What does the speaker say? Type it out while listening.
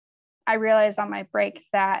I realized on my break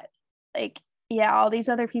that like, yeah, all these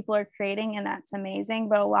other people are creating and that's amazing,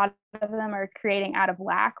 but a lot of them are creating out of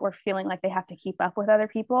lack or feeling like they have to keep up with other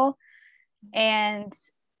people. And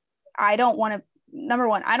I don't want to, number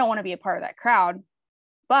one, I don't want to be a part of that crowd,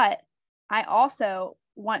 but I also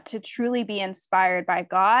want to truly be inspired by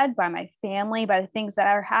God, by my family, by the things that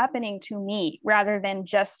are happening to me, rather than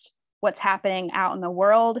just what's happening out in the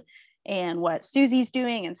world and what Susie's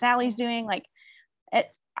doing and Sally's doing. Like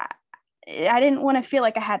I didn't want to feel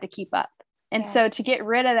like I had to keep up. And so to get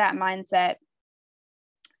rid of that mindset,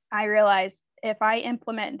 I realized if I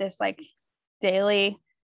implement this like daily,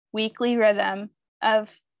 weekly rhythm of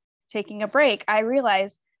taking a break, I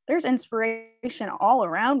realized there's inspiration all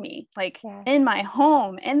around me, like in my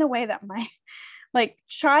home, in the way that my like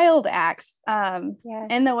child acts,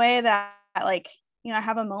 in the way that like, you know, I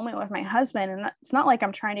have a moment with my husband, and it's not like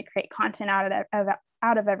I'm trying to create content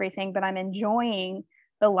out of everything, but I'm enjoying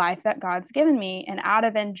the life that God's given me, and out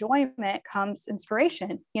of enjoyment comes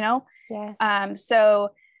inspiration, you know? So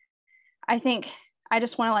I think I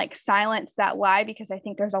just want to like silence that lie, because I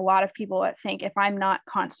think there's a lot of people that think if I'm not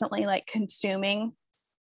constantly like consuming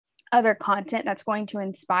other content that's going to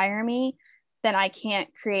inspire me, then I can't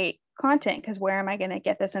create content, because where am I going to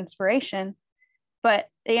get this inspiration? But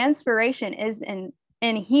the inspiration is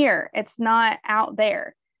in here. It's not out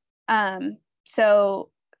there.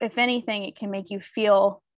 So if anything, it can make you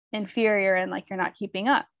feel inferior and like you're not keeping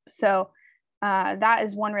up. So that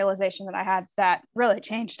is one realization that I had that really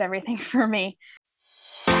changed everything for me.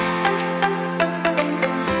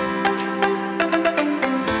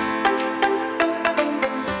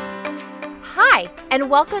 Hi, and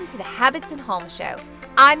welcome to the Habits and Home Show.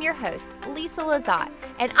 I'm your host, Lisa Lazat,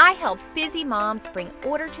 and I help busy moms bring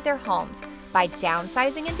order to their homes by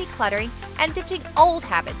downsizing and decluttering and ditching old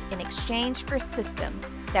habits in exchange for systems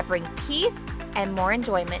that bring peace and more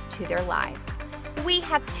enjoyment to their lives. We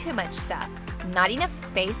have too much stuff, not enough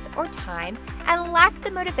space or time, and lack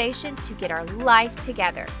the motivation to get our life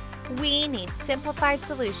together. We need simplified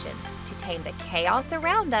solutions to tame the chaos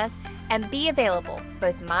around us and be available,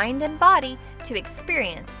 both mind and body, to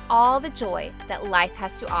experience all the joy that life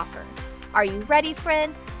has to offer. Are you ready,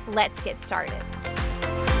 friend? Let's get started.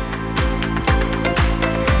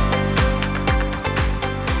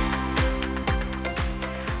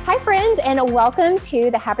 Hi, friends, and welcome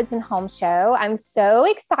to the Habits and Home Show. I'm so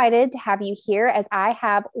excited to have you here, as I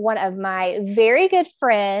have one of my very good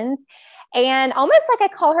friends, and almost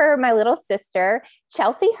like I call her my little sister,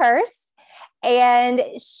 Chelsea Hurst. And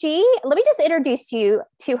let me just introduce you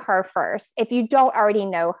to her first. If you don't already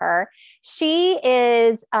know her, she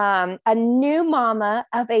is a new mama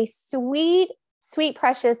of a sweet,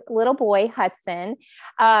 precious little boy, Hudson.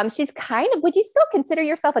 She's would you still consider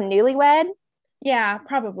yourself a newlywed? Yeah,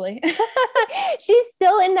 probably. She's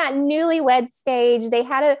still in that newlywed stage. They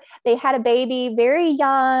had a baby very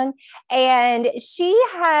young, and she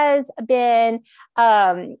has been,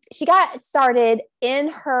 she got started in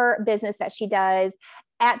her business that she does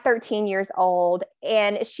at 13 years old.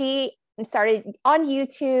 And she started on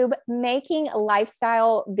YouTube making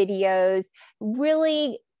lifestyle videos,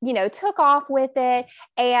 really, took off with it.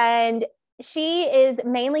 And she is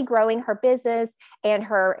mainly growing her business and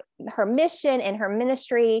her mission and her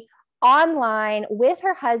ministry online with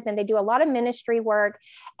her husband. They do a lot of ministry work.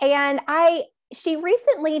 And she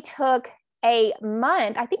recently took I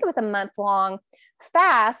think it was a month-long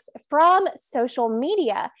fast from social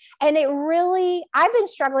media. And I've been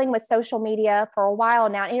struggling with social media for a while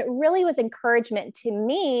now. And it really was encouragement to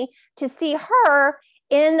me to see her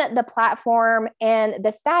in the platform and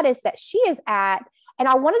the status that she is at. And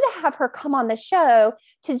I wanted to have her come on the show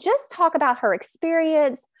to just talk about her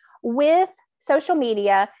experience with social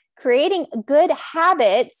media, creating good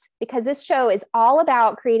habits, because this show is all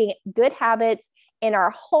about creating good habits in our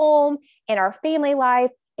home, in our family life,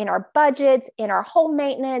 in our budgets, in our home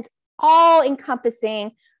maintenance, all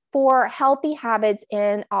encompassing for healthy habits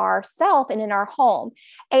in ourself and in our home,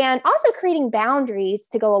 and also creating boundaries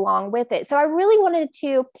to go along with it. So I really wanted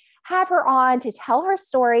to have her on to tell her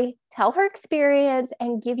story, tell her experience,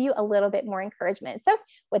 and give you a little bit more encouragement. So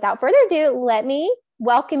without further ado, let me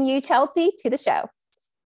welcome you, Chelsea, to the show.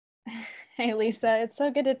 Hey, Lisa, it's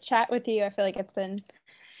so good to chat with you. I feel like it's been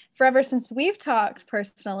forever since we've talked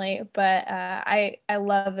personally, but I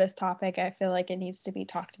love this topic. I feel like it needs to be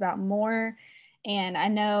talked about more. And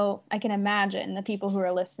I can imagine the people who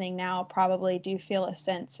are listening now probably do feel a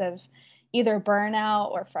sense of either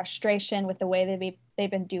burnout or frustration with the way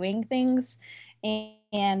they've been doing things,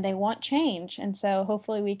 and they want change. And so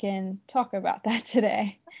hopefully we can talk about that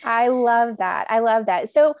today. I love that.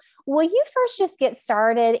 So will you first just get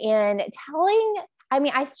started in telling I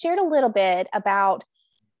mean, I shared a little bit about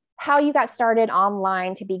how you got started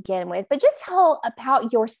online to begin with, but just tell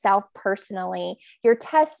about yourself personally, your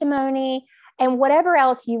testimony, and whatever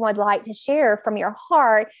else you would like to share from your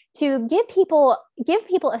heart to give people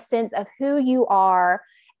a sense of who you are,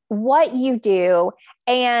 what you do,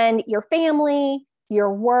 and your family,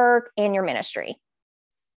 your work, and your ministry.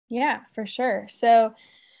 Yeah, for sure. So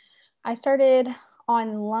I started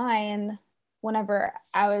online whenever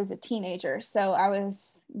I was a teenager. So I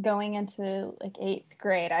was going into like 8th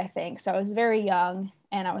grade, I think. So I was very young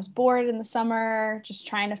and I was bored in the summer, just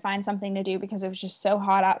trying to find something to do because it was just so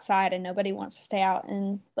hot outside and nobody wants to stay out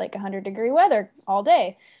in like 100-degree weather all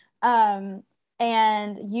day. And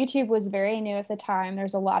YouTube was very new at the time.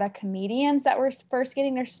 There's a lot of comedians that were first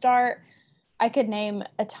getting their start. I could name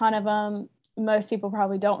a ton of them. Most people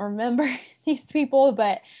probably don't remember these people,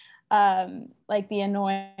 but like the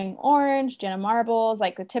Annoying Orange, Jenna Marbles,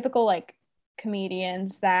 like the typical like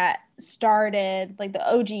comedians that started, like the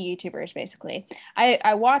OG YouTubers basically.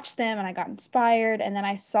 I watched them and I got inspired, and then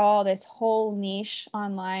I saw this whole niche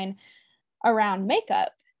online around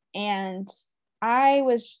makeup, and I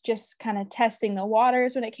was just kind of testing the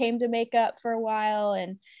waters when it came to makeup for a while.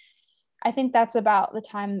 And I think that's about the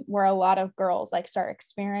time where a lot of girls like start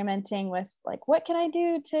experimenting with like, what can I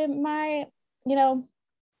do to my, you know,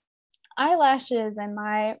 eyelashes and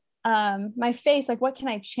my face, like what can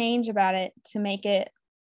I change about it to make it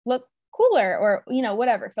look cooler, or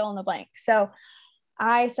whatever, fill in the blank. So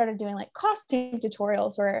I started doing like costume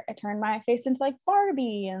tutorials where I turned my face into like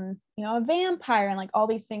Barbie and a vampire and like all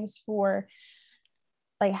these things for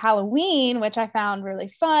like Halloween, which I found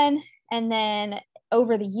really fun. And then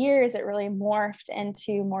over the years it really morphed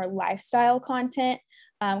into more lifestyle content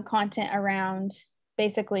around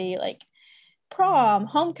basically like prom,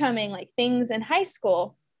 homecoming, like things in high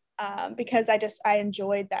school, because I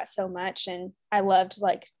enjoyed that so much, and I loved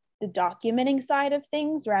like the documenting side of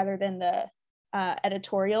things rather than the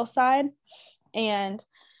editorial side. And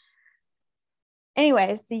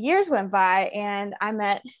anyways, the years went by and I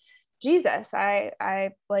met Jesus.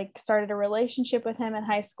 I like started a relationship with him in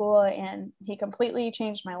high school, and he completely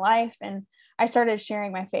changed my life, and I started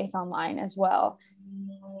sharing my faith online as well.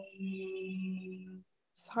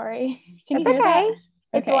 Sorry. Can It's you hear okay. that?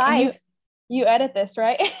 It's Okay. live. And you edit this,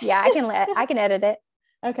 right? Yeah, I can edit it.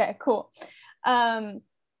 Okay, cool.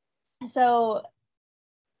 So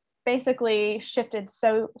basically shifted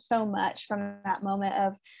so much from that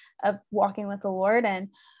moment of walking with the Lord, and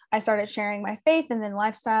I started sharing my faith and then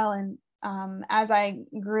lifestyle. And as I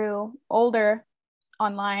grew older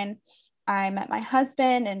online, I met my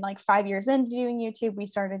husband, and like 5 years into doing YouTube, we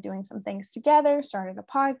started doing some things together, started a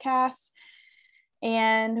podcast,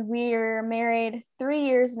 and we're married 3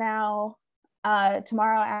 years now.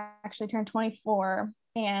 Tomorrow I actually turned 24,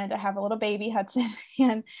 and I have a little baby, Hudson,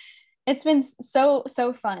 and it's been so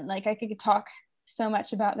fun. Like I could talk so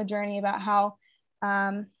much about the journey, about how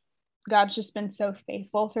God's just been so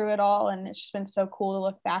faithful through it all, and it's just been so cool to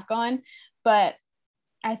look back on. But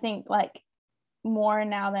I think like more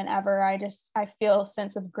now than ever, I feel a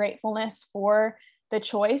sense of gratefulness for the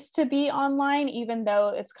choice to be online, even though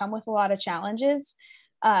it's come with a lot of challenges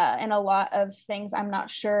and a lot of things I'm not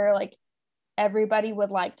sure like everybody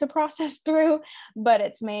would like to process through, but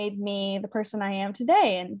it's made me the person I am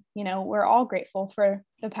today. And we're all grateful for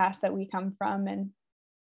the past that we come from. And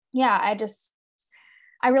yeah,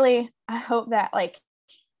 I hope that like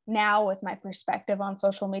now with my perspective on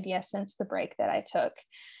social media since the break that I took,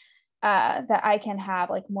 that I can have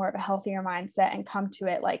like more of a healthier mindset and come to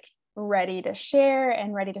it like ready to share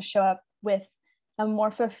and ready to show up with a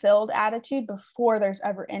more fulfilled attitude before there's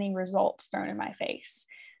ever any results thrown in my face.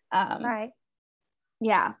 Right.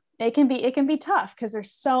 Yeah, it can be tough because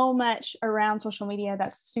there's so much around social media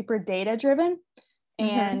that's super data driven,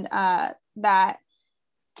 and that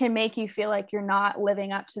can make you feel like you're not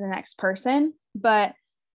living up to the next person. But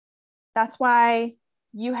that's why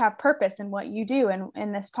you have purpose in what you do. And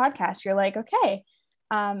in this podcast, you're like, okay,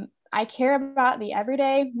 I care about the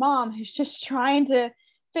everyday mom who's just trying to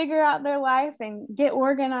figure out their life and get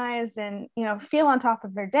organized and, feel on top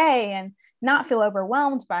of their day and not feel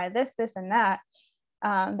overwhelmed by this, and that.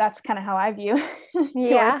 That's kind of how I view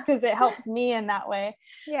yours, because it helps me in that way.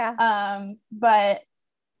 Yeah. But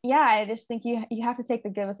yeah, I just think you have to take the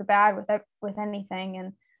good with the bad with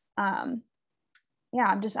anything. And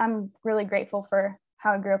yeah, I'm really grateful for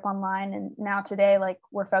how I grew up online. And now today, like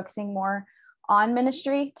we're focusing more on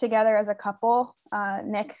ministry together as a couple.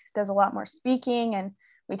 Nick does a lot more speaking, and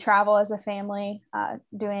we travel as a family,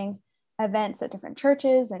 doing events at different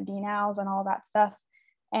churches and DNOWs and all that stuff.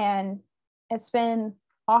 And it's been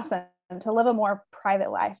awesome to live a more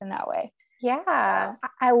private life in that way. Yeah,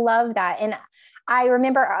 I love that. And I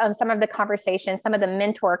remember some of the conversations, some of the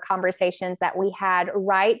mentor conversations that we had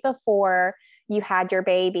right before you had your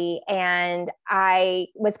baby. And I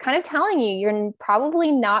was kind of telling you, you're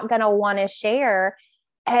probably not going to want to share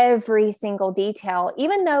every single detail,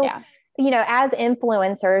 even though, as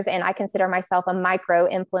influencers, and I consider myself a micro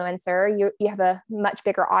influencer, you have a much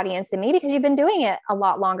bigger audience than me because you've been doing it a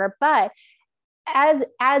lot longer. But as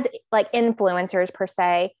like influencers per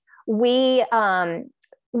se, we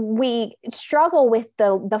struggle with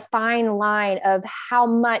the fine line of how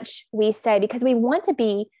much we say, because we want to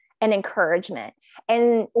be an encouragement,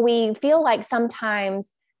 and we feel like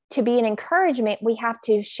sometimes to be an encouragement, we have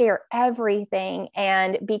to share everything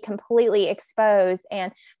and be completely exposed.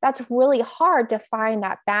 And that's really hard to find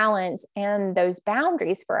that balance and those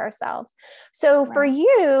boundaries for ourselves. So for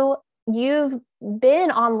you, you've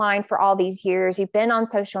been online for all these years, you've been on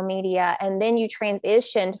social media, and then you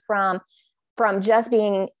transitioned from just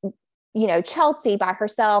being, Chelsea by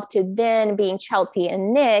herself to then being Chelsea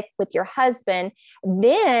and Nick with your husband,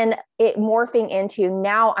 then it morphing into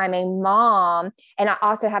now I'm a mom and I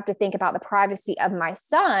also have to think about the privacy of my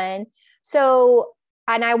son. So,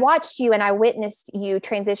 and I watched you and I witnessed you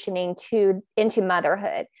transitioning into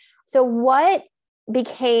motherhood. So what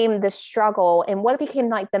became the struggle and what became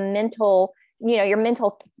like the mental, your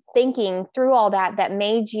mental thinking through all that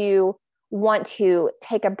made you want to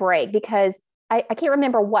take a break? Because I can't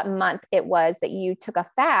remember what month it was that you took a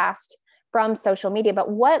fast from social media, but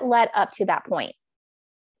what led up to that point?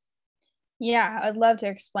 Yeah, I'd love to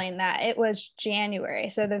explain that. It was January,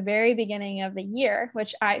 so the very beginning of the year,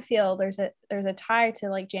 which I feel there's a tie to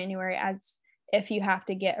like January, as if you have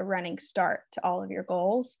to get a running start to all of your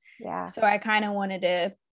goals. Yeah. So I kind of wanted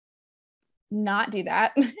to not do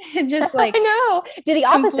that and just like I know, do the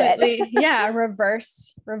opposite.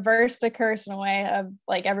 reverse the curse in a way of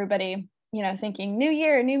like everybody, thinking new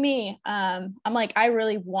year, new me. I'm like, I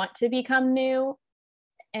really want to become new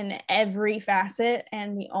in every facet.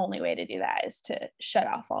 And the only way to do that is to shut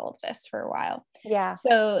off all of this for a while. Yeah.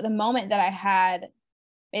 So the moment that I had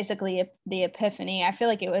basically the epiphany, I feel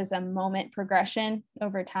like it was a moment progression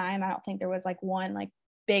over time. I don't think there was like one like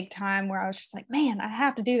big time where I was just like, man, I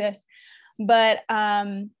have to do this. But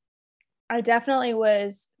I definitely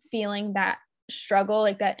was feeling that struggle,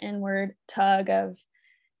 like that inward tug of,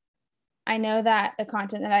 I know that the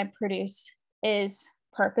content that I produce is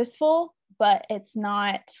purposeful, but it's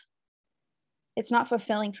not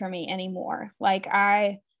fulfilling for me anymore. Like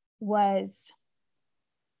I was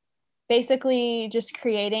basically just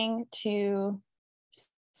creating to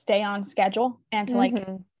stay on schedule and to like,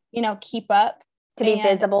 keep up, to be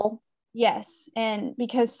visible. Yes. And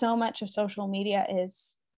because so much of social media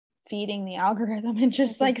is feeding the algorithm and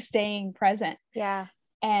just like staying present. Yeah.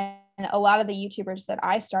 And a lot of the YouTubers that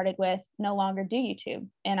I started with no longer do YouTube.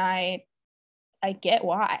 And I get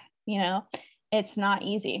why, it's not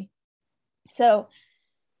easy. So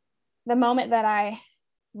the moment that I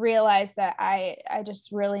realized that I just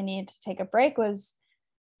really needed to take a break was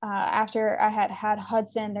after I had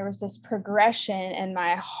Hudson. There was this progression in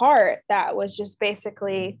my heart that was just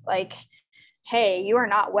basically like, hey, you are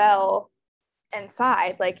not well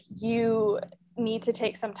inside. Like you need to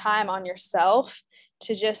take some time on yourself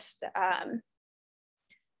to just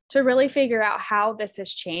to really figure out how this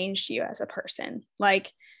has changed you as a person.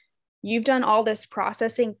 Like you've done all this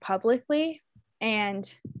processing publicly,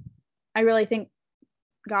 and I really think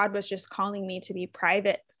God was just calling me to be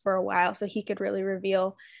private for a while so he could really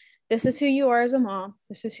reveal, this is who you are as a mom,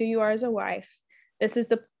 this is who you are as a wife, this is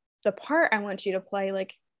the part I want you to play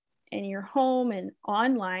like in your home and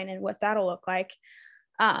online and what that'll look like.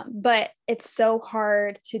 But it's so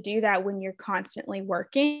hard to do that when you're constantly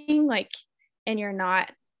working, like, and you're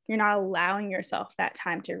not allowing yourself that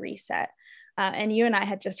time to reset. And you and I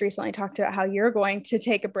had just recently talked about how you're going to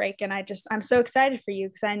take a break. And I'm so excited for you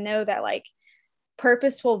because I know that like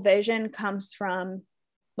purposeful vision comes from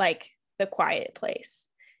like the quiet place,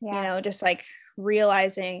 just like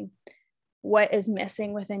realizing what is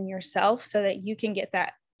missing within yourself so that you can get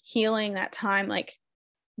that healing, that time like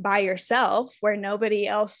by yourself where nobody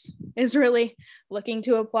else is really looking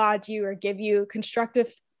to applaud you or give you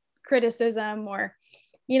constructive criticism or,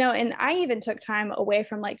 and I even took time away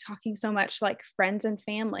from like talking so much like friends and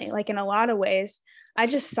family. Like in a lot of ways, I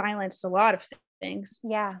just silenced a lot of things.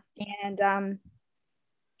 Yeah. And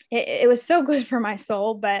it was so good for my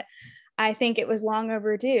soul, but I think it was long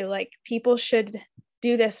overdue. Like people should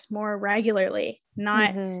do this more regularly,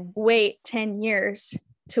 not wait 10 years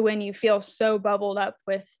to when you feel so bubbled up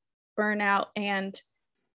with burnout and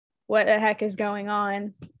what the heck is going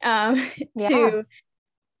on,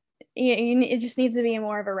 it just needs to be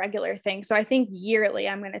more of a regular thing. So I think yearly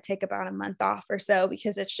I'm going to take about a month off or so,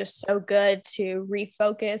 because it's just so good to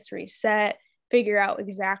refocus, reset, figure out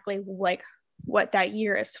exactly like what that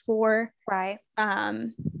year is for. Right.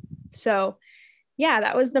 So yeah,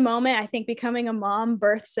 that was the moment. I think becoming a mom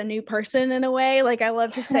births a new person in a way. Like, I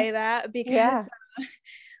love to say that, because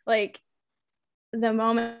like the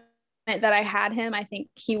moment that I had him, I think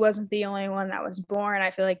he wasn't the only one that was born.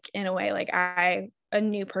 I feel like in a way, like a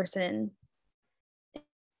new person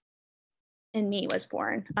in me was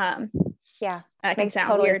born. Yeah. That can sound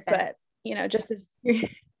totally weird, sense. But just as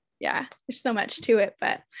yeah, there's so much to it.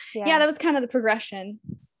 But yeah, that was kind of the progression.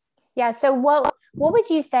 Yeah. So what would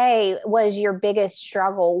you say was your biggest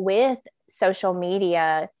struggle with social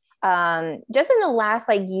media, just in the last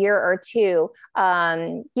like year or two?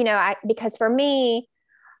 Because for me,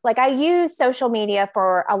 like, I use social media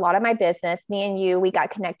for a lot of my business. Me and you, we got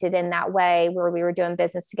connected in that way where we were doing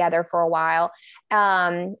business together for a while.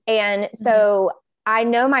 And so I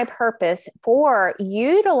know my purpose for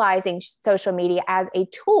utilizing social media as a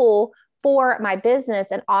tool for my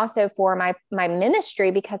business and also for my ministry,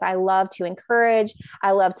 because I love to encourage, I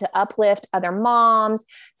love to uplift other moms.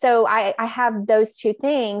 So I have those two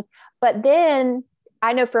things. But then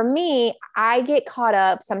I know for me, I get caught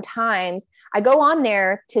up sometimes. I go on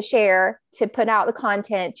there to share, to put out the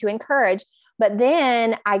content, to encourage, but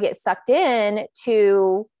then I get sucked in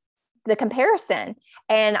to the comparison.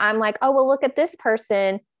 And I'm like, oh, well, look at this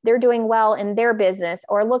person. They're doing well in their business.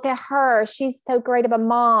 Or look at her. She's so great of a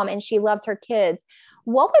mom and she loves her kids.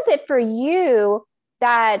 What was it for you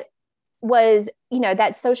that was,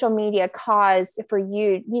 that social media caused for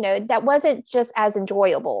you, that wasn't just as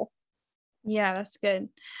enjoyable? Yeah, that's good.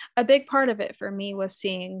 A big part of it for me was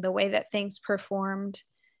seeing the way that things performed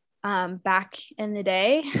back in the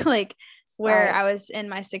day, like where I was in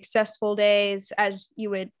my successful days, as you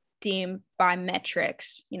would deem by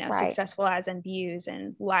metrics, successful as in views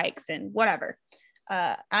and likes and whatever.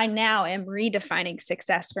 I now am redefining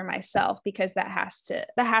success for myself, because that has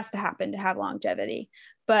to happen to have longevity.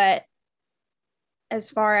 But as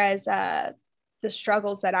far as the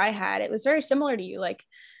struggles that I had, it was very similar to you. Like,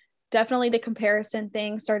 definitely the comparison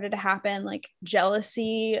thing started to happen. Like,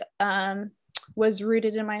 jealousy was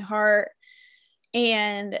rooted in my heart,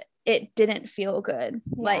 and it didn't feel good.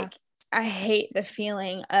 Yeah. Like, I hate the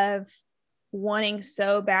feeling of wanting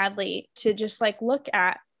so badly to just like look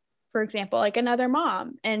at, for example, like another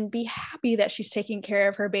mom and be happy that she's taking care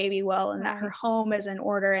of her baby well, and that her home is in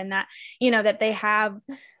order, and that, that they have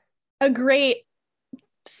a great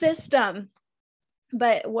system.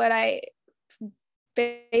 But what I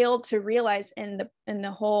failed to realize in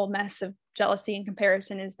the whole mess of jealousy and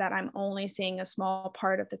comparison is that I'm only seeing a small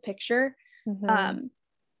part of the picture.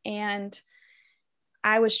 And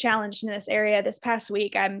I was challenged in this area this past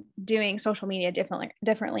week. I'm doing social media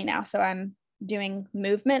differently now. So I'm doing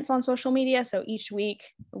movements on social media. So each week,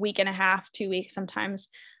 a week and a half, 2 weeks, sometimes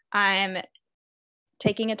I'm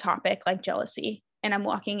taking a topic like jealousy, and I'm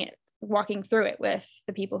walking through it with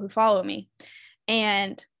the people who follow me.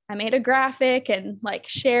 And I made a graphic and like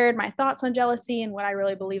shared my thoughts on jealousy and what I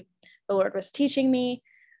really believe the Lord was teaching me.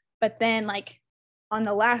 But then, like, on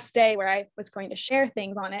the last day where I was going to share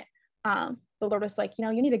things on it, the Lord was like,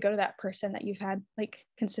 you need to go to that person that you've had like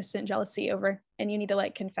consistent jealousy over, and you need to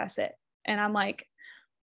like confess it. And I'm like,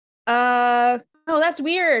 oh, that's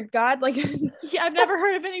weird, God. Like, I've never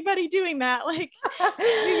heard of anybody doing that. Like, you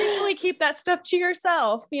usually keep that stuff to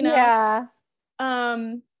yourself, Yeah.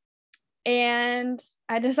 And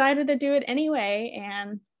I decided to do it anyway,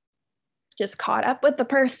 and just caught up with the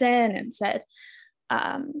person and said,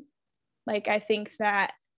 like, I think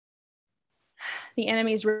that the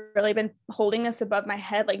enemy's really been holding this above my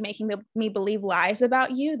head, like making me believe lies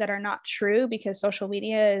about you that are not true, because social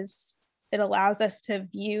media it allows us to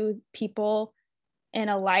view people in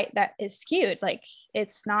a light that is skewed. Like,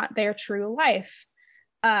 it's not their true life.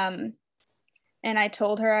 And I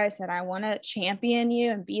told her, I said, I want to champion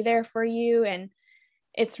you and be there for you. And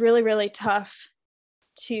it's really, really tough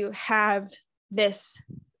to have this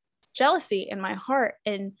jealousy in my heart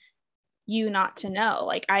and you not to know.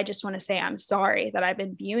 Like, I just want to say, I'm sorry that I've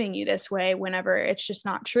been viewing you this way whenever it's just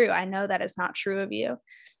not true. I know that it's not true of you.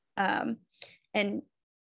 And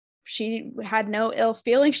she had no ill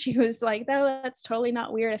feeling. She was like, no, that's totally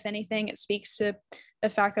not weird. If anything, it speaks to the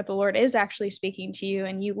fact that the Lord is actually speaking to you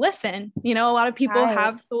and you listen. A lot of people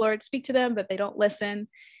have the Lord speak to them, but they don't listen.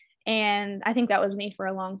 And I think that was me for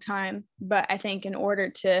a long time. But I think in order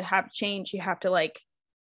to have change, you have to like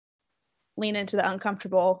lean into the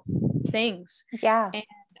uncomfortable things. Yeah.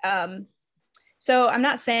 And So I'm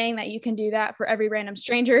not saying that you can do that for every random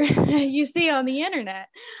stranger you see on the internet.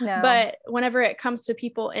 No. But whenever it comes to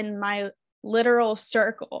people in my literal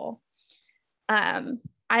circle,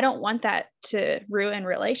 I don't want that to ruin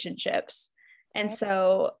relationships. And Right.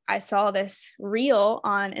 so I saw this reel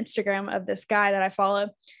on Instagram of this guy that I follow,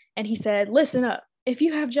 and he said, listen up. If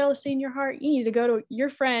you have jealousy in your heart, you need to go to your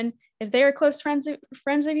friend. If they are close friends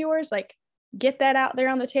of yours, like, get that out there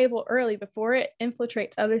on the table early before it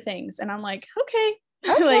infiltrates other things. And I'm like, okay.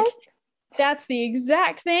 Like, that's the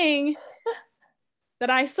exact thing that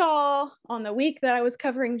I saw on the week that I was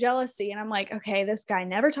covering jealousy. And I'm like, okay, this guy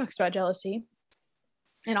never talks about jealousy.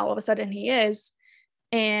 And all of a sudden he is.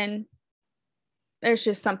 And there's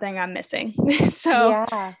just something I'm missing. So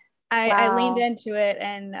Yeah. I leaned into it,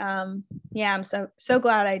 and I'm so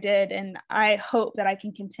glad I did. And I hope that I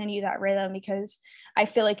can continue that rhythm, because I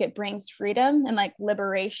feel like it brings freedom and like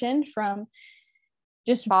liberation from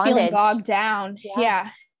just feeling bogged down.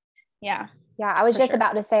 Yeah. I was just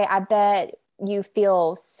about to say, I bet you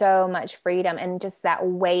feel so much freedom and just that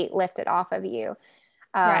weight lifted off of you.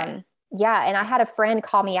 Right. Yeah. And I had a friend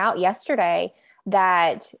call me out yesterday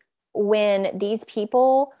that when these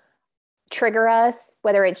people trigger us,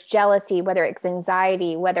 whether it's jealousy, whether it's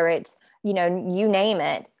anxiety, whether it's, you name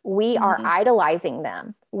it, we are idolizing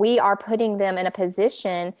them. We are putting them in a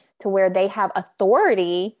position to where they have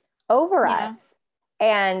authority over us.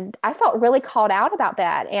 And I felt really called out about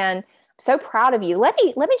that. And so proud of you. Let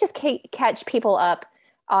me just catch people up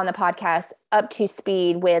on the podcast up to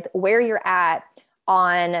speed with where you're at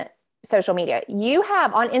on social media. You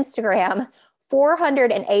have on Instagram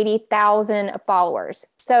 480,000 followers.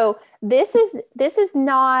 So this is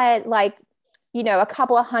not like, a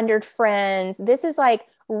couple of hundred friends. This is like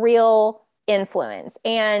real influence.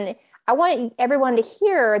 And I want everyone to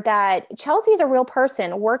hear that Chelsea is a real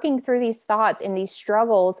person working through these thoughts and these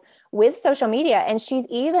struggles with social media. And she's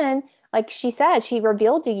even, like she said, she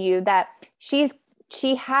revealed to you that she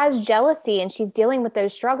has jealousy and she's dealing with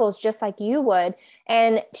those struggles just like you would.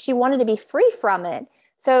 And she wanted to be free from it.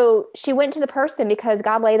 So she went to the person because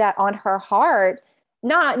God laid that on her heart.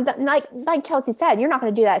 Not like Chelsea said, you're not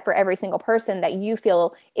going to do that for every single person that you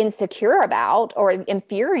feel insecure about or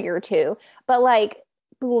inferior to, but like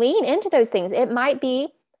lean into those things. It might be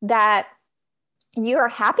that you are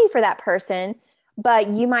happy for that person, but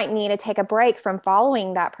you might need to take a break from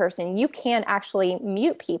following that person. You can actually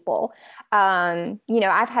mute people.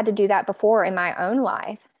 I've had to do that before in my own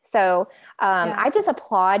life. So I just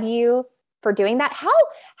applaud you for doing that.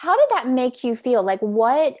 How did that make you feel? Like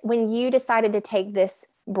when you decided to take this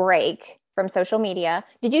break from social media,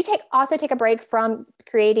 did you also take a break from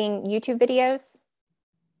creating YouTube videos?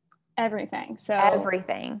 Everything. So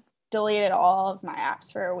everything. Deleted all of my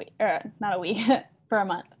apps for a week, not a week, for a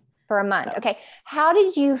month. For a month. So. Okay. How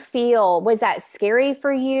did you feel? Was that scary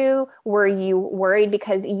for you? Were you worried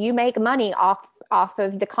because you make money off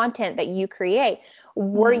of the content that you create?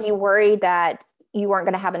 Were you worried that you weren't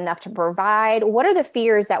going to have enough to provide? What are the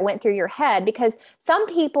fears that went through your head? Because some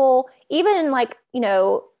people, even like,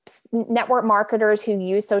 network marketers who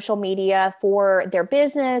use social media for their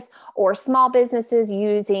business, or small businesses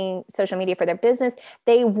using social media for their business,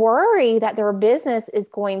 they worry that their business is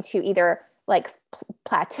going to either like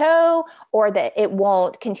plateau or that it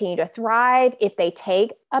won't continue to thrive if they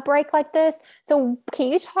take a break like this. So can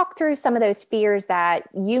you talk through some of those fears that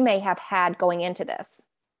you may have had going into this?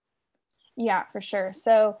 Yeah, for sure.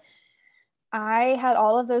 So I had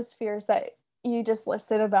all of those fears that you just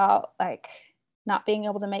listed about, like not being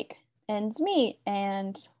able to make ends meet.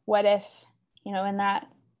 And what if, in that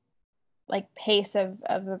like pace of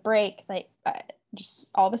a break, like just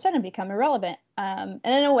all of a sudden become irrelevant. And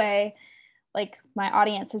in a way, like my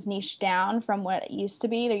audience is niched down from what it used to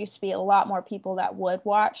be. There used to be a lot more people that would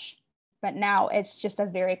watch, but now it's just a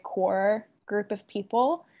very core group of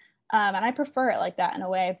people. And I prefer it like that in a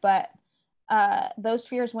way, but those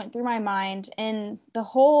fears went through my mind, and the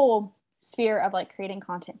whole sphere of like creating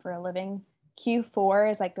content for a living.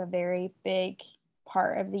 Q4 is like a very big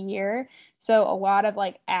part of the year. So a lot of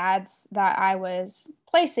like ads that I was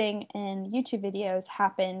placing in YouTube videos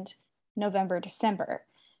happened November, December.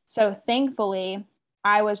 So thankfully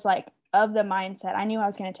I was like of the mindset, I knew I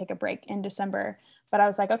was going to take a break in December, but I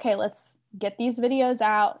was like, okay, let's get these videos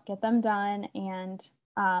out, get them done. And,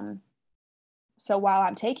 so while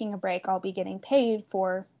I'm taking a break, I'll be getting paid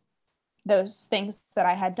for those things that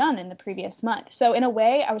I had done in the previous month. So in a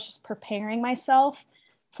way, I was just preparing myself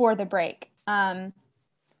for the break. I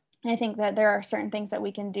think that there are certain things that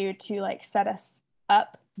we can do to like set us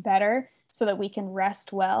up better so that we can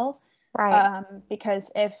rest well. Right. Because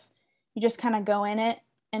if you just kind of go in it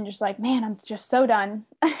and just like, man, I'm just so done.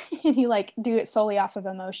 And you like do it solely off of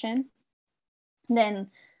emotion. And then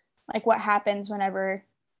like what happens whenever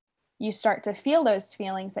you start to feel those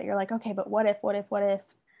feelings that you're like, okay, but what if,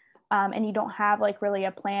 and you don't have like really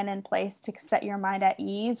a plan in place to set your mind at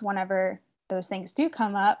ease whenever those things do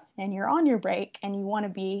come up and you're on your break and you want to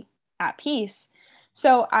be at peace.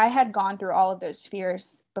 So I had gone through all of those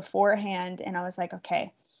fears beforehand, and I was like,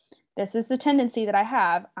 okay, this is the tendency that I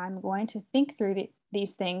have. I'm going to think through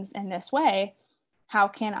these things in this way. How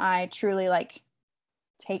can I truly like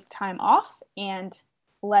take time off and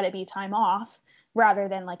let it be time off rather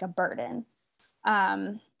than like a burden?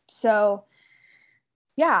 So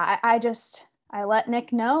yeah, I let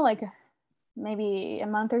Nick know like maybe a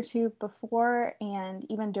month or two before. And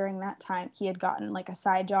even during that time, he had gotten like a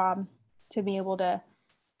side job to be able to,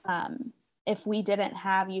 if we didn't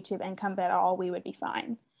have YouTube income at all, we would be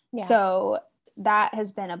fine. Yeah. So that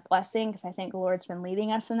has been a blessing, because I think the Lord's been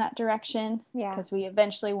leading us in that direction. Yeah. Because we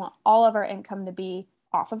eventually want all of our income to be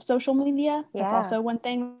off of social media. Yeah. That's also one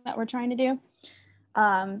thing that we're trying to do.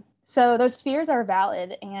 So those fears are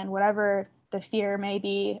valid, and whatever the fear may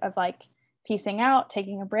be of like piecing out,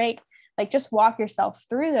 taking a break, like just walk yourself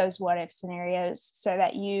through those what if scenarios so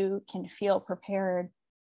that you can feel prepared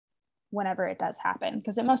whenever it does happen,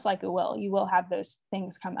 because it most likely will. You will have those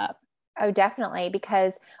things come up. Oh, definitely.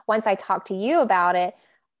 Because once I talked to you about it,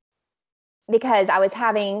 because I was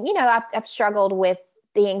having, I've struggled with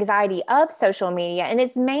the anxiety of social media. And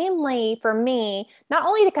it's mainly for me, not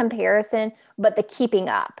only the comparison, but the keeping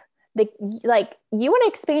up. Like you want to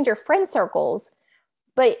expand your friend circles,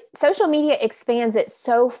 but social media expands it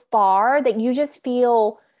so far that you just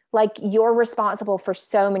feel like you're responsible for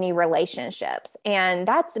so many relationships. And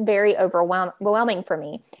that's very overwhelming for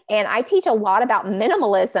me. And I teach a lot about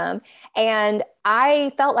minimalism. And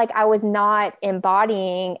I felt like I was not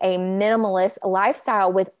embodying a minimalist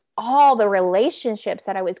lifestyle with all the relationships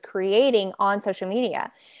that I was creating on social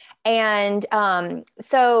media. And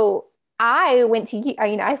so I went to you,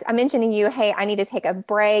 I mentioned to you, hey, I need to take a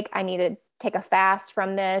break. I need to take a fast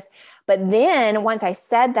from this. But then once I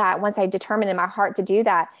said that, once I determined in my heart to do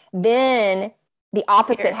that, then the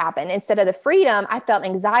opposite happened. Instead of the freedom, I felt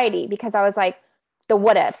anxiety, because I was like, the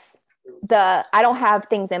what ifs, I don't have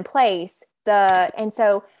things in place. And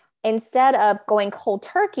so instead of going cold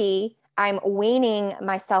turkey, I'm weaning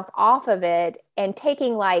myself off of it and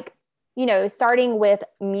taking starting with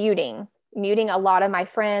muting a lot of my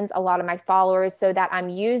friends, a lot of my followers, so that I'm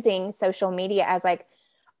using social media as like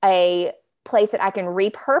a place that I can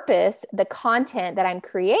repurpose the content that I'm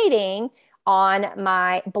creating on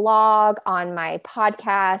my blog, on my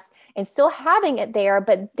podcast, and still having it there,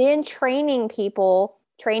 but then training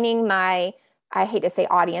my, I hate to say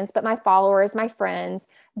audience, but my followers, my friends,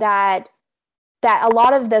 that a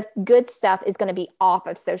lot of the good stuff is going to be off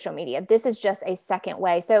of social media. This is just a second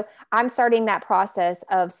way. So I'm starting that process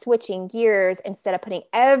of switching gears. Instead of putting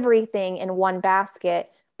everything in one basket,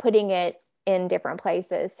 putting it in different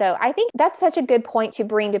places. So I think that's such a good point to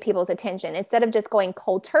bring to people's attention. Instead of just going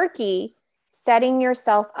cold turkey, setting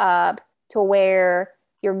yourself up to where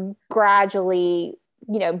you're gradually,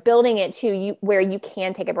 building it to you where you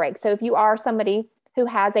can take a break. So if you are somebody who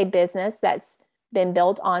has a business that's been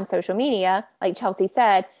built on social media, like Chelsea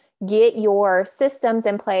said, get your systems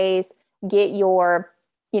in place, get your,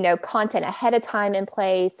 content ahead of time in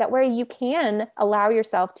place, that way you can allow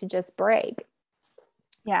yourself to just break.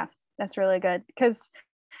 Yeah, that's really good. Because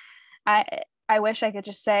I wish I could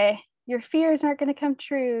just say, your fears aren't going to come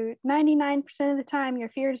true. 99% of the time, your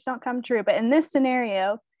fears don't come true. But in this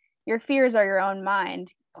scenario, your fears are your own mind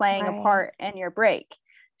playing a part in your break.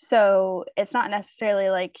 So it's not necessarily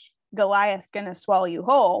like Goliath's going to swallow you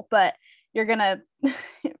whole, but you're going to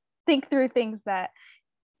think through things that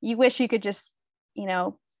you wish you could just,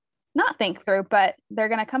 not think through, but they're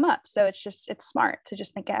going to come up. So it's smart to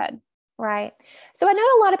just think ahead. Right. So I know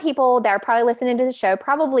a lot of people that are probably listening to the show,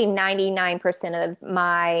 probably 99% of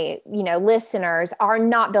my, listeners are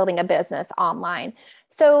not building a business online.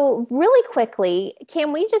 So really quickly,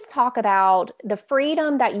 can we just talk about the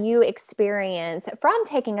freedom that you experience from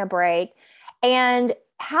taking a break, and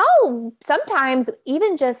how sometimes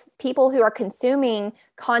even just people who are consuming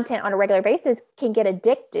content on a regular basis can get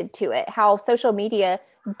addicted to it, how social media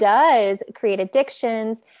does create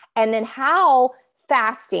addictions, and then how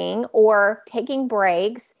fasting or taking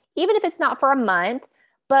breaks, even if it's not for a month,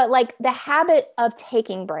 but like the habit of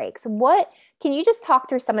taking breaks. What can you just talk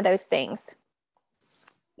through some of those things?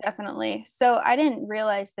 Definitely. So I didn't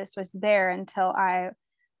realize this was there until I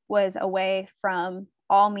was away from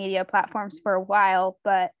all media platforms for a while,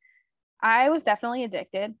 but I was definitely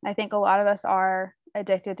addicted. I think a lot of us are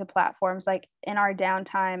addicted to platforms, like in our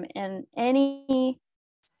downtime, in any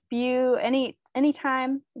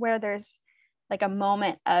time where there's like a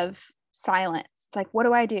moment of silence, it's like, what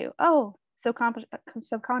do I do? Oh, so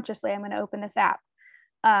subconsciously I'm going to open this app,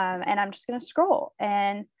 and I'm just going to scroll.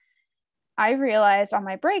 And I realized on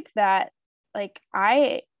my break that like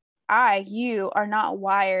you are not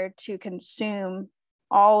wired to consume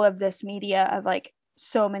all of this media of like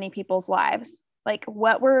so many people's lives. Like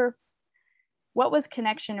what was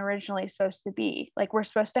connection originally supposed to be? Like we're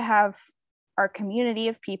supposed to have our community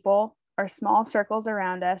of people, our small circles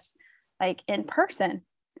around us, like in person.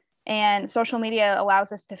 And social media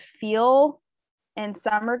allows us to feel, in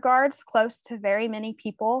some regards, close to very many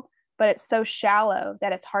people, but it's so shallow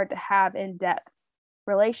that it's hard to have in-depth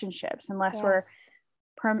relationships unless we're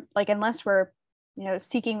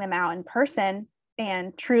seeking them out in person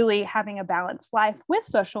and truly having a balanced life with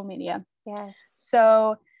social media. Yes.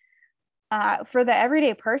 So for the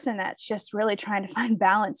everyday person that's just really trying to find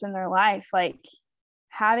balance in their life, like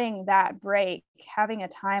having that break, having a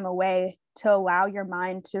time away to allow your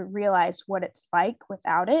mind to realize what it's like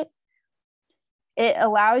without it, it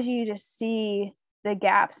allows you to see the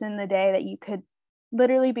gaps in the day that you could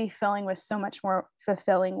literally be filling with so much more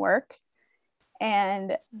fulfilling work.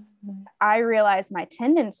 And I realized my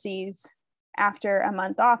tendencies after a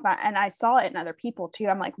month off, and I saw it in other people too.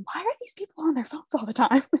 I'm like, why are these people on their phones all the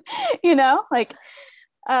time?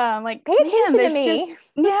 Like pay attention to me.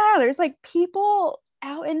 There's like people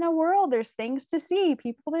out in the world. There's things to see,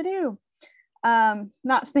 people to do.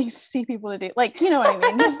 Not things to see, people to do. Like, you know what I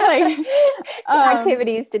mean? Just like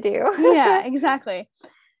activities to do. Yeah, exactly.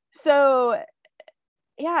 So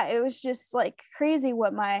yeah, it was just like crazy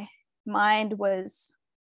what my mind was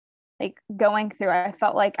like going through. I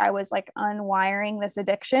felt like I was like unwiring this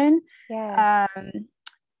addiction. Yes.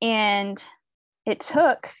 And it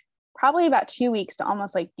took probably about 2 weeks to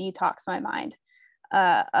almost like detox my mind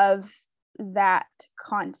of that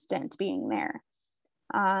constant being there.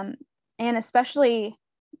 And especially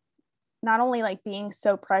not only like being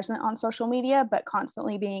so present on social media, but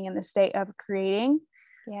constantly being in the state of creating,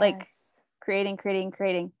 like creating.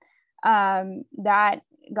 That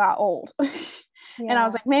got old. And I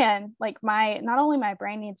was like, man, like not only my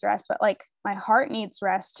brain needs rest, but like my heart needs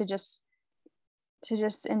rest to just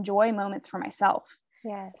enjoy moments for myself.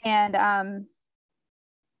 Yes. And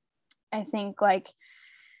I think like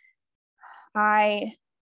I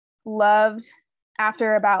loved,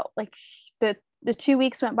 after about like the 2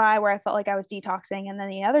 weeks went by where I felt like I was detoxing, and then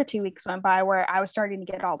the other 2 weeks went by where I was starting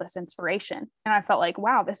to get all this inspiration, and I felt like,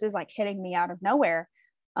 wow, this is like hitting me out of nowhere.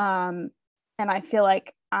 And I feel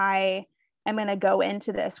like I am going to go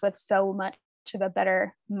into this with so much of a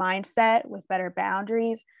better mindset, with better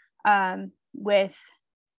boundaries, with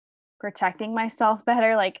protecting myself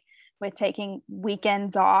better, like with taking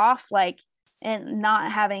weekends off, like, and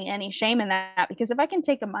not having any shame in that, because if I can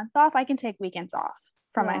take a month off, I can take weekends off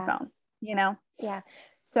from my phone, Yeah.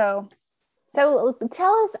 So tell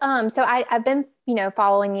us, so I've been,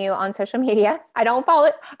 following you on social media. I don't follow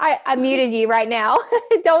it. I muted you right now.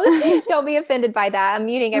 Don't be offended by that. I'm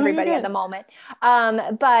muting everybody at the moment.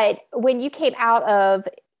 But when you came out of,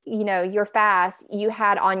 your fast, you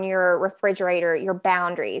had on your refrigerator, your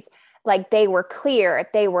boundaries, like they were clear,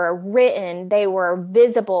 they were written, they were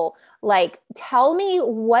visible. Like, tell me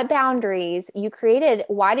what boundaries you created.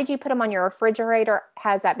 Why did you put them on your refrigerator?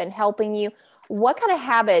 Has that been helping you? What kind of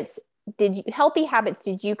healthy habits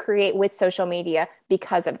did you create with social media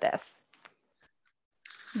because of this?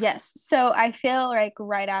 Yes. So I feel like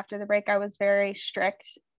right after the break, I was very strict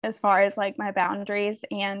as far as like my boundaries.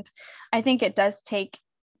 And I think it does take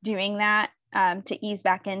doing that to ease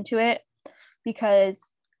back into it, because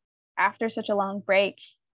after such a long break,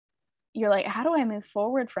 you're like, how do I move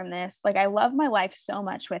forward from this? Like, I love my life so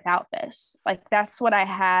much without this. Like, that's what I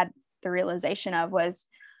had the realization of was,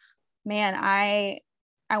 man, I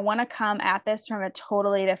want to come at this from a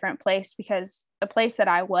totally different place, because the place that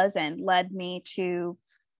I was in led me to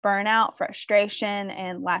burnout, frustration,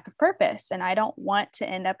 and lack of purpose. And I don't want to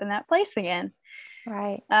end up in that place again.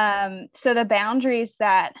 Right. So the boundaries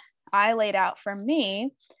that I laid out for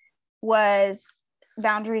me was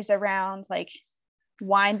boundaries around like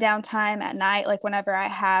wind down time at night. Like whenever I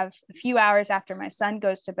have a few hours after my son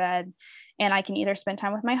goes to bed, and I can either spend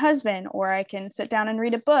time with my husband, or I can sit down and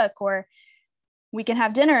read a book, or we can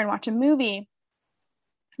have dinner and watch a movie.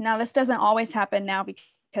 Now, this doesn't always happen now,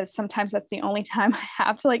 because sometimes that's the only time I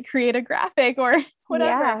have to like create a graphic or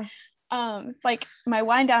whatever. It's like my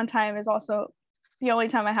wind down time is also the only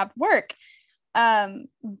time I have to work.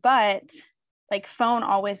 But like phone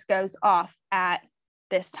always goes off at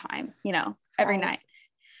this time, every night.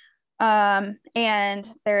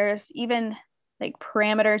 And there's even like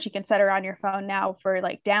parameters you can set around your phone now for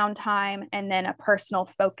like downtime, and then a personal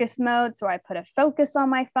focus mode. So I put a focus on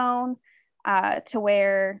my phone to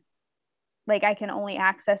where like I can only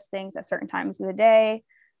access things at certain times of the day.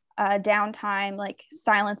 Downtime like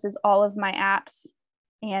silences all of my apps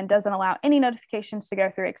and doesn't allow any notifications to go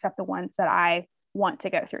through except the ones that I want to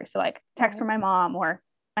go through. So like text from my mom or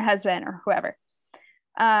my husband or whoever.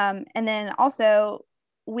 And then also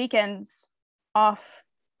weekends off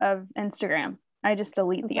of Instagram. I just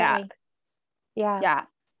delete the app. Yeah.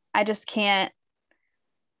 I just can't.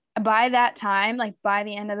 By that time, like by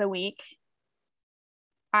the end of the week,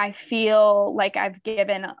 I feel like I've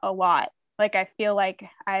given a lot. Like I feel like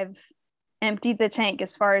I've emptied the tank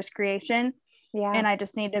as far as creation. And I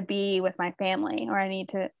just need to be with my family, or I need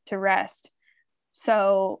to rest.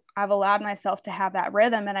 So I've allowed myself to have that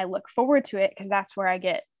rhythm, and I look forward to it because that's where I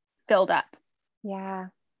get filled up. Yeah.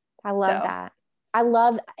 I love that. I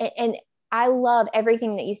love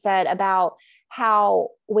everything that you said about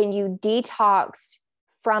how when you detoxed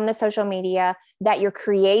from the social media, that your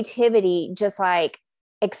creativity just like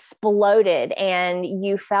exploded and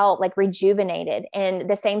you felt like rejuvenated. And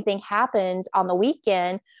the same thing happens on the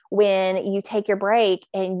weekend when you take your break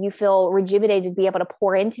and you feel rejuvenated to be able to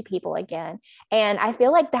pour into people again. And I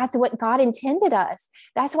feel like that's what God intended us.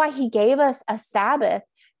 That's why he gave us a Sabbath,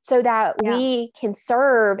 so that we can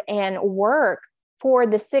serve and work for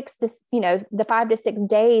the 5 to 6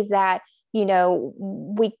 days that,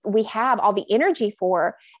 we have all the energy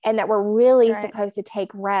for, and that we're really supposed to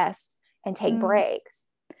take rest and take breaks.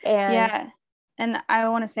 And I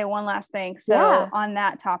want to say one last thing. So on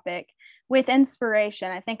that topic with inspiration,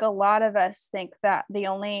 I think a lot of us think that the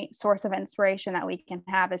only source of inspiration that we can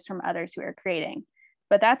have is from others who are creating,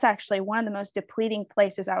 but that's actually one of the most depleting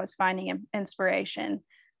places I was finding inspiration.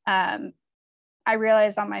 I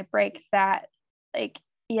realized on my break that like,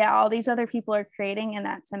 all these other people are creating and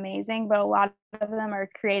that's amazing, but a lot of them are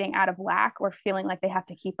creating out of lack or feeling like they have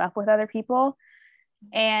to keep up with other people.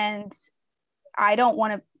 And I don't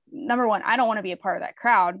want to, number one, I don't want to be a part of that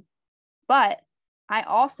crowd, but I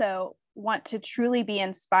also want to truly be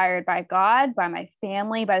inspired by God, by my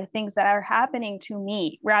family, by the things that are happening to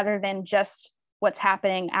me, rather than just what's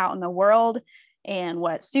happening out in the world and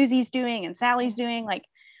what Susie's doing and Sally's doing. Like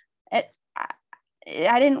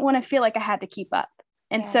I didn't want to feel like I had to keep up.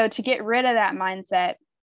 And so to get rid of that mindset,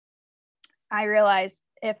 I realized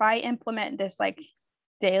if I implement this like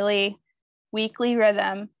daily, weekly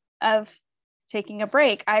rhythm of taking a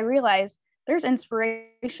break, I realized there's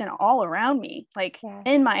inspiration all around me, like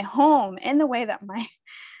in my home, in the way that my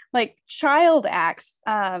like child acts,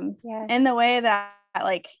 in the way that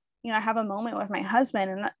like, I have a moment with my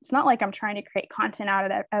husband, and it's not like I'm trying to create content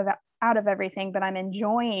out of everything, but I'm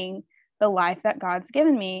enjoying the life that God's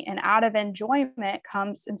given me, and out of enjoyment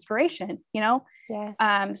comes inspiration,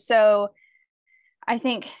 so I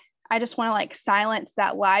think I just want to like silence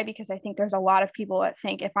that lie, because I think there's a lot of people that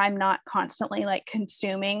think if I'm not constantly like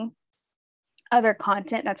consuming other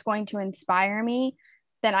content that's going to inspire me,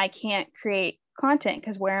 then I can't create content,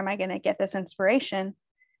 because where am I going to get this inspiration?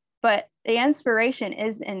 But the inspiration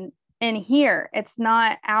is in here. It's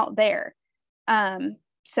not out there.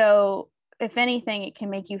 So if anything, it can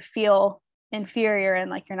make you feel inferior and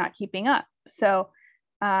like you're not keeping up. So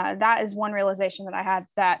that is one realization that I had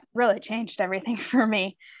that really changed everything for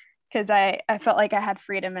me, because I felt like I had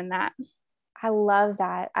freedom in that. I love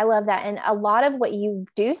that. And a lot of what you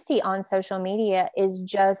do see on social media is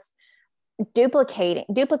just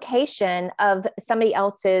duplication of somebody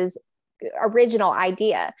else's original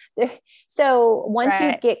idea. So once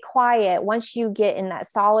you get quiet, once you get in that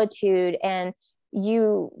solitude, and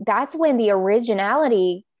that's when the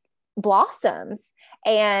originality blossoms.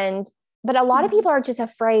 But a lot of people are just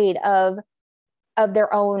afraid of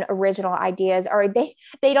their own original ideas, or they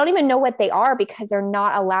don't even know what they are, because they're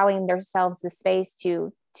not allowing themselves the space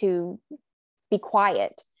to be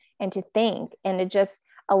quiet and to think and to just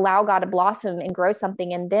allow God to blossom and grow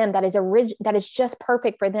something in them that is just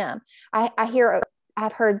perfect for them.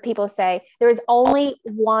 I've heard people say there is only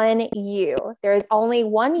one you. There is only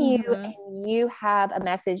one you, and you have a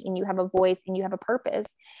message, and you have a voice, and you have a purpose.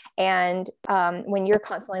 And when you're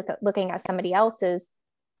constantly looking at somebody else's,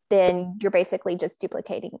 then you're basically just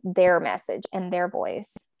duplicating their message and their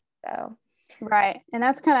voice. So, and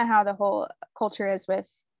that's kind of how the whole culture is with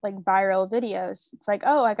like viral videos. It's like,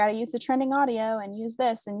 oh, I got to use the trending audio and use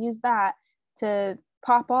this and use that to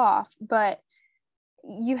pop off. But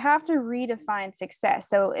you have to redefine success.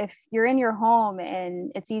 So if you're in your home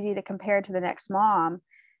and it's easy to compare to the next mom,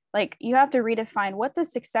 like you have to redefine, what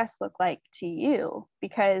does success look like to you?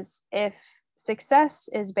 Because if success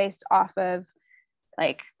is based off of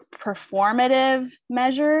like performative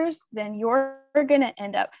measures, then you're going to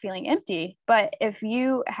end up feeling empty. But if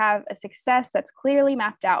you have a success that's clearly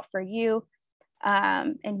mapped out for you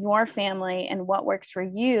and your family and what works for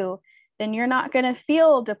you, then you're not going to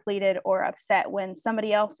feel depleted or upset when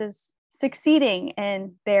somebody else is succeeding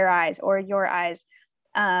in their eyes or your eyes,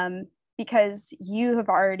 because you have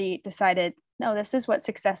already decided, no, this is what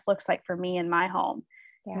success looks like for me in my home,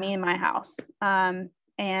 me in my house.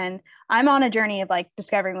 And I'm on a journey of like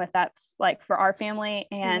discovering what that's like for our family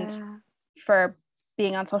and for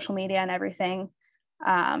being on social media and everything.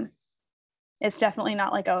 It's definitely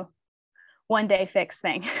not like a one day fix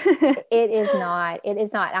thing. It is not.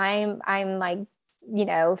 I'm like,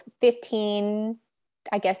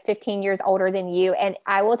 15 years older than you. And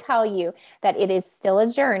I will tell you that it is still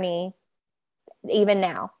a journey even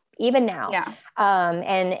now. Yeah.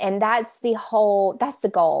 And that's the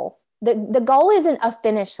goal. The goal isn't a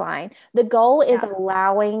finish line. The goal is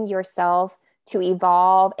allowing yourself to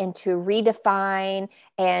evolve and to redefine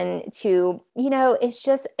and to, it's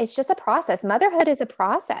just a process. Motherhood is a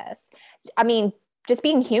process. I mean, just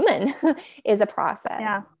being human is a process.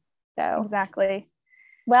 Yeah. So exactly.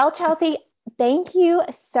 Well, Chelsea, thank you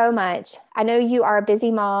so much. I know you are a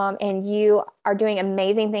busy mom and you are doing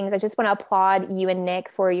amazing things. I just want to applaud you and Nick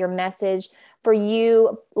for your message, for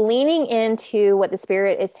you leaning into what the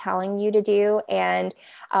Spirit is telling you to do. And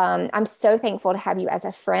I'm so thankful to have you as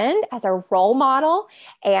a friend, as a role model.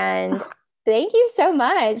 And thank you so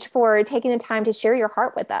much for taking the time to share your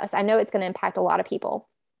heart with us. I know it's going to impact a lot of people.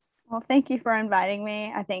 Well, thank you for inviting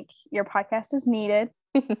me. I think your podcast is needed.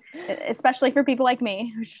 Especially for people like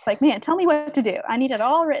me who's just like, man, tell me what to do. I need it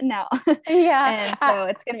all written out. And so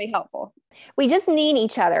it's going to be helpful. We just need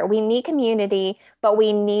each other. We need community, but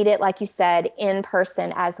we need it, like you said, in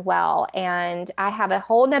person as well. And I have a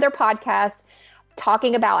whole nother podcast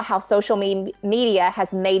talking about how social media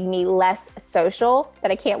has made me less social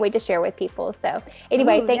that I can't wait to share with people. So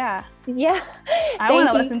anyway, I want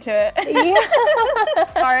to listen to it.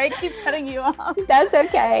 Sorry, I keep cutting you off. That's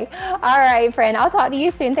okay. All right, friend. I'll talk to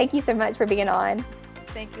you soon. Thank you so much for being on.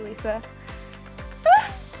 Thank you, Lisa.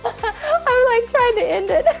 I'm like trying to end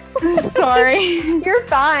it. Sorry. You're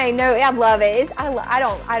fine. No, I love it. I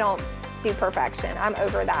don't do perfection. I'm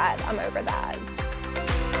over that.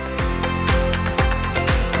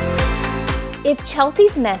 If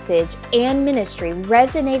Chelsea's message and ministry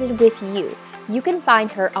resonated with you, you can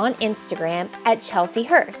find her on Instagram at Chelsea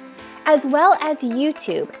Hurst, as well as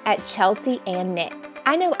YouTube at Chelsea and Nick.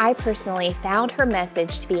 I know I personally found her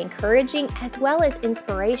message to be encouraging as well as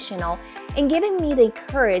inspirational and giving me the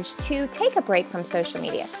courage to take a break from social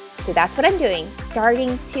media. So that's what I'm doing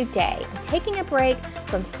starting today. I'm taking a break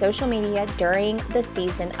from social media during the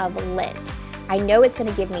season of Lent. I know it's going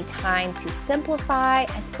to give me time to simplify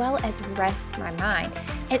as well as rest my mind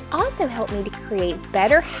and also help me to create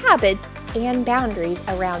better habits and boundaries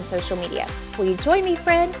around social media. Will you join me,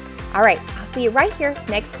 friend? All right, I'll see you right here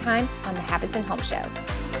next time on the Habits and Home Show.